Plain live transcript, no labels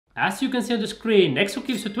As you can see on the screen, Nexo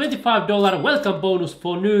gives you $25 welcome bonus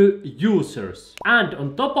for new users. And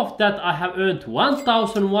on top of that, I have earned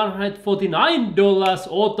 $1,149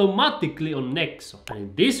 automatically on Nexo. And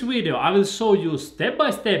in this video, I will show you step by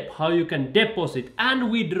step how you can deposit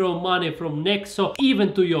and withdraw money from Nexo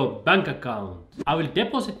even to your bank account. I will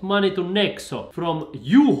deposit money to Nexo from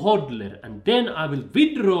uHodler, and then I will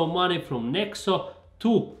withdraw money from Nexo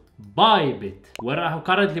to Bybit, where I have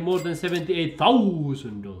currently more than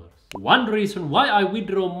 $78,000. One reason why I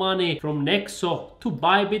withdraw money from Nexo to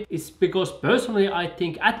Bybit is because personally I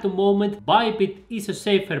think at the moment Bybit is a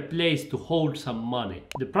safer place to hold some money.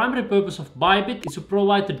 The primary purpose of Bybit is to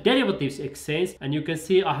provide the derivatives exchange, and you can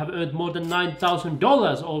see I have earned more than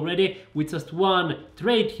 $9,000 already with just one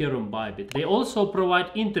trade here on Bybit. They also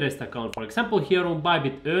provide interest account. For example, here on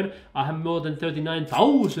Bybit Earn I have more than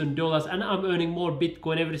 $39,000 and I'm earning more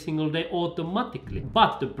Bitcoin every single day automatically.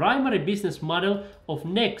 But the primary business model of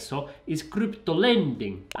Nexo is crypto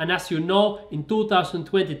lending, and as you know, in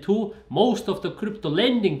 2022 most of the crypto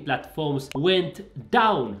lending platforms went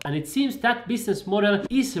down, and it seems that business model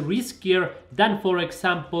is riskier than, for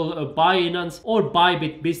example, a Binance or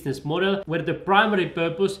Bybit business model, where the primary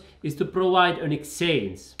purpose is to provide an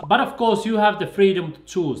exchange. But of course you have the freedom to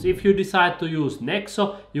choose. If you decide to use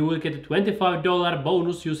Nexo, you will get a $25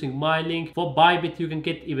 bonus using my link. For Bybit you can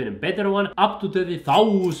get even a better one, up to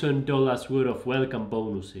 $30,000 worth of welcome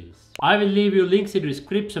bonuses. I will leave you links in the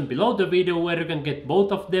description below the video where you can get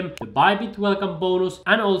both of them, the Bybit welcome bonus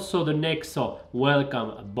and also the Nexo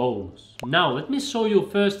welcome bonus. Now let me show you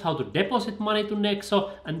first how to deposit money to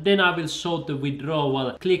Nexo, and then I will show the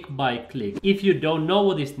withdrawal click by click. If you don't know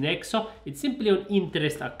what is Nexo, it's simply an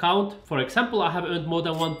interest account. For example, I have earned more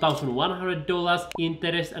than $1,100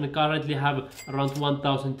 interest and currently have around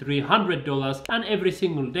 $1,300, and every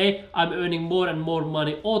single day I'm earning more and more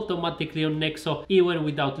money automatically on Nexo even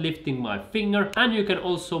without lifting my finger. And you can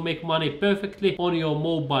also make money perfectly on your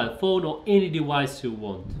mobile phone or any device you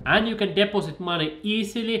want. And you can deposit money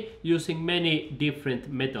easily using many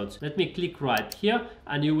different methods. Let me click right here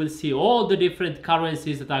and you will see all the different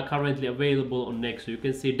currencies that are currently available on Nexo. You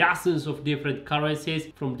can see dozens of different currencies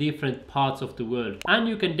from different parts of the world. And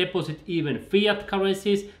you can deposit even fiat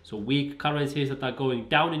currencies, so weak currencies that are going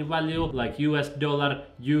down in value, like US dollar,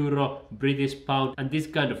 euro, British pound, and this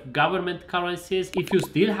kind of government currencies. If you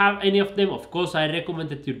still have any of them, of course I recommend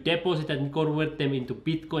that you deposit and convert them into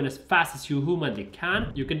Bitcoin as fast as you humanly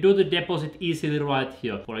can. You can do the deposit easily right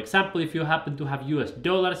here. For example, if you happen to have US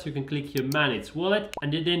dollars, you can click here manage wallet,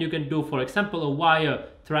 and then you can do, for example, a wire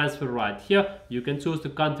transfer right here. You can choose the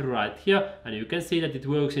country right here, and you can see that it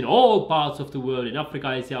works in all parts of the world, in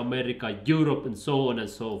Africa, Asia, America, Europe, and so on and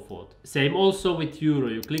so forth. Same also with euro.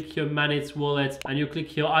 You click here manage wallets and you click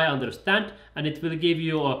here I understand, and it will give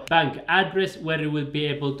you a bank address where you will be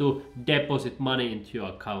able to deposit money into your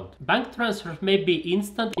account. Bank transfers may be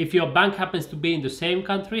instant if your bank happens to be in the same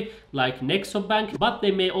country like Nexo Bank, but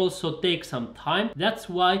they may also take some time. That's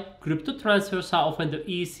why crypto transfers are often the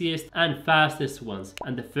easiest and fastest ones.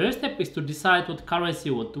 And the first step is to decide what currency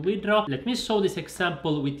you want to withdraw. Let me show this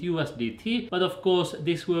example with USDT, but of course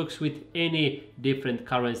this works with any different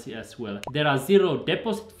currency as well. There are zero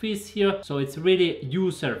deposit fees here, so it's really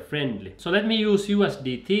user friendly. So let me use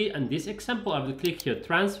USDT, and this example I will click here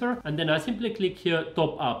transfer, and then I simply click here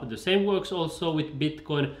top up. The same works also with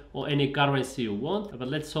Bitcoin or any currency you want, but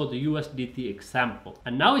let's show the USDT example.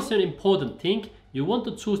 And now it's an important thing. You want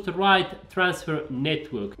to choose the right transfer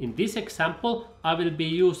network. In this example, I will be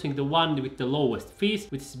using the one with the lowest fees,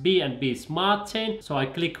 which is BNB Smart Chain. So I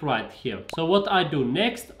click right here. So what I do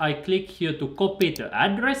next, I click here to copy the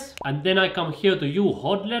address, and then I come here to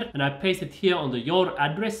uHodler and I paste it here on the your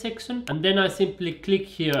address section, and then I simply click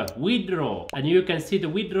here withdraw, and you can see the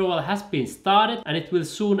withdrawal has been started and it will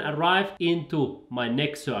soon arrive into my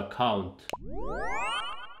Nexo account.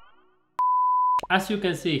 As you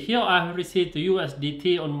can see here, I have received the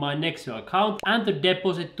USDT on my Nexo account, and the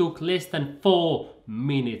deposit took less than 4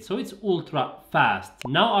 minutes, so it's ultra fast.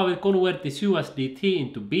 Now I will convert this USDT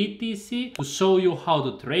into BTC to show you how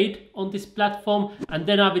to trade on this platform, and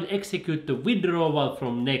then I will execute the withdrawal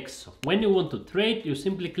from Nexo. When you want to trade, you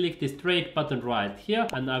simply click this trade button right here,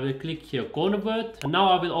 and I will click here convert, and now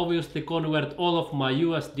I will obviously convert all of my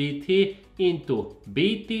USDT into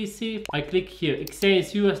BTC. I click here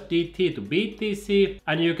exchange USDT to BTC,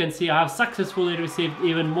 and you can see I have successfully received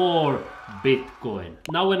even more Bitcoin.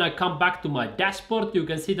 Now when I come back to my dashboard, you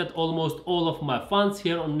can see that almost all of my funds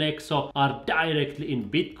here on Nexo are directly in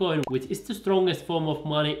Bitcoin, which is the strongest form of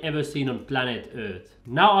money ever seen on planet Earth.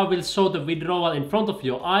 Now I will show the withdrawal in front of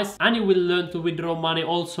your eyes, and you will learn to withdraw money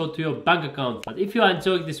also to your bank account. But if you are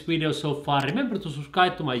enjoying this video so far, remember to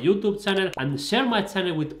subscribe to my YouTube channel and share my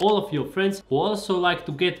channel with all of your friends who also like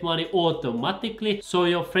to get money automatically, so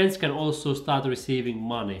your friends can also start receiving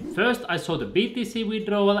money. First I saw the BTC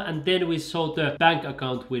withdrawal, and then we saw the bank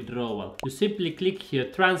account withdrawal. You simply click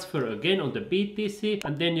here transfer again on the BTC,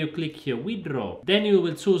 and then you click here withdraw. Then you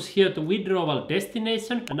will choose here the withdrawal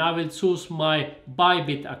destination, and I will choose my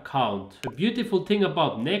Bybit account. The beautiful thing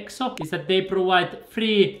about Nexo is that they provide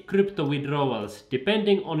free crypto withdrawals.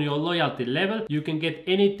 Depending on your loyalty level, you can get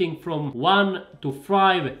anything from 1 to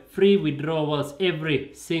 5 free withdrawals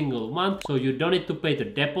every single month. So you don't need to pay the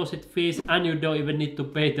deposit fees, and you don't even need to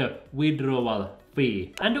pay the withdrawal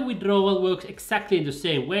fee. And the withdrawal works exactly in the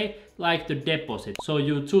same way like the deposit. So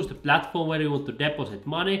you choose the platform where you want to deposit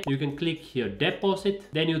money. You can click here deposit.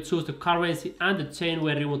 Then you choose the currency and the chain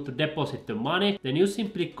where you want to deposit the money. Then you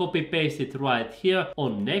simply copy paste it right here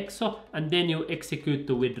on Nexo, and then you execute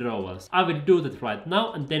the withdrawals. I will do that right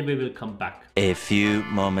now, and then we will come back. A few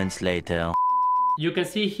moments later. You can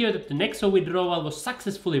see here that the Nexo withdrawal was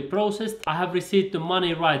successfully processed. I have received the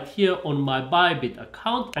money right here on my Bybit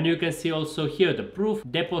account, and you can see also here the proof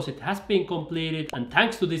deposit has been completed. And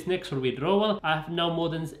thanks to this Nexo withdrawal, I have now more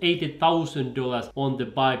than $80,000 on the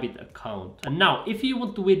Bybit account. And now if you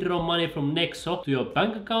want to withdraw money from Nexo to your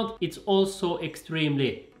bank account, it's also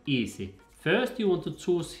extremely easy. First you want to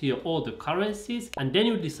choose here all the currencies, and then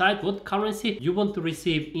you decide what currency you want to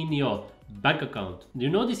receive in your bank account. You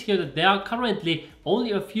notice here that there are currently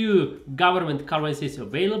only a few government currencies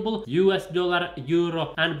available: US dollar,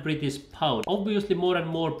 euro and British pound. Obviously more and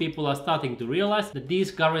more people are starting to realize that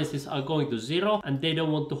these currencies are going to zero and they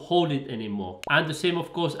don't want to hold it anymore. And the same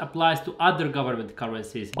of course applies to other government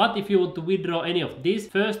currencies. But if you want to withdraw any of these,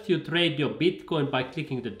 first you trade your Bitcoin by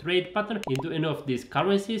clicking the trade button into any of these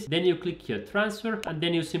currencies. Then you click here transfer, and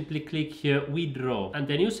then you simply click here withdraw, and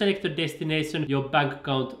then you select the destination, your bank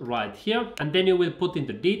account right here, and then you will put in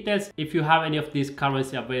the details if you have any of these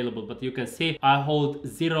currency available. But you can see I hold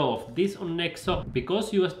 0 of this on Nexo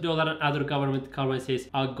because US dollar and other government currencies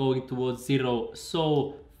are going towards 0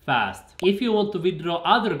 so fast. If you want to withdraw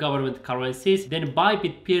other government currencies, then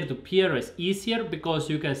Bybit peer-to-peer is easier, because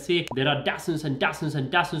you can see there are dozens and dozens and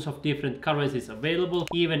dozens of different currencies available.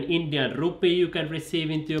 Even Indian rupee you can receive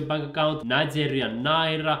into your bank account, Nigerian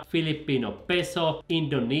naira, Filipino peso,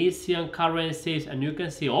 Indonesian currencies, and you can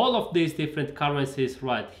see all of these different currencies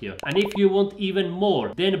right here. And if you want even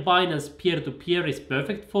more, then Binance peer-to-peer is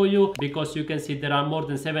perfect for you, because you can see there are more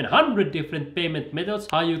than 700 different payment methods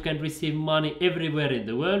how you can receive money everywhere in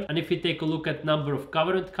the world. And if you take a look at number of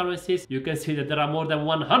government currencies, you can see that there are more than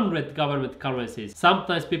 100 government currencies.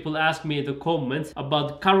 Sometimes people ask me in the comments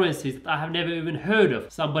about currencies that I have never even heard of.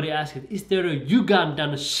 Somebody asked, is there a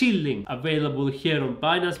Ugandan shilling available here on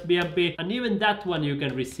Binance BNB? And even that one you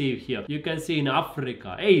can receive here. You can see in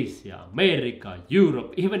Africa, Asia, America,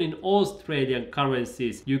 Europe, even in Australian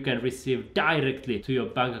currencies you can receive directly to your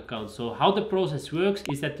bank account. So how the process works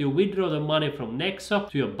is that you withdraw the money from Nexo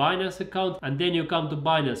to your Binance account, and then you come to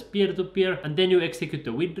Binance peer-to-peer, and then you execute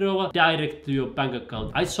the withdrawal direct to your bank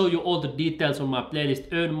account. I show you all the details on my playlist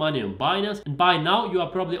Earn Money on Binance, and by now you are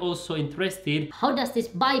probably also interested, how does this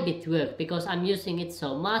Bybit work, because I'm using it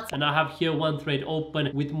so much. And I have here one trade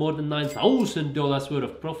open with more than $9,000 worth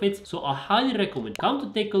of profits. So I highly recommend come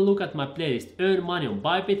to take a look at my playlist Earn Money on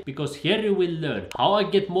Bybit, because here you will learn how I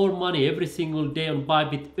get more money every single day on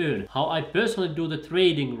Bybit Earn, how I personally do the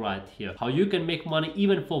trading right here, how you can make money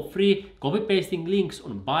even for free, copy pasting links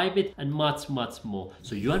on Bybit, and much more.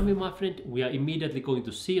 So you and me, my friend, we are immediately going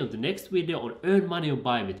to see on the next video on Earn Money on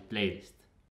Bybit playlist.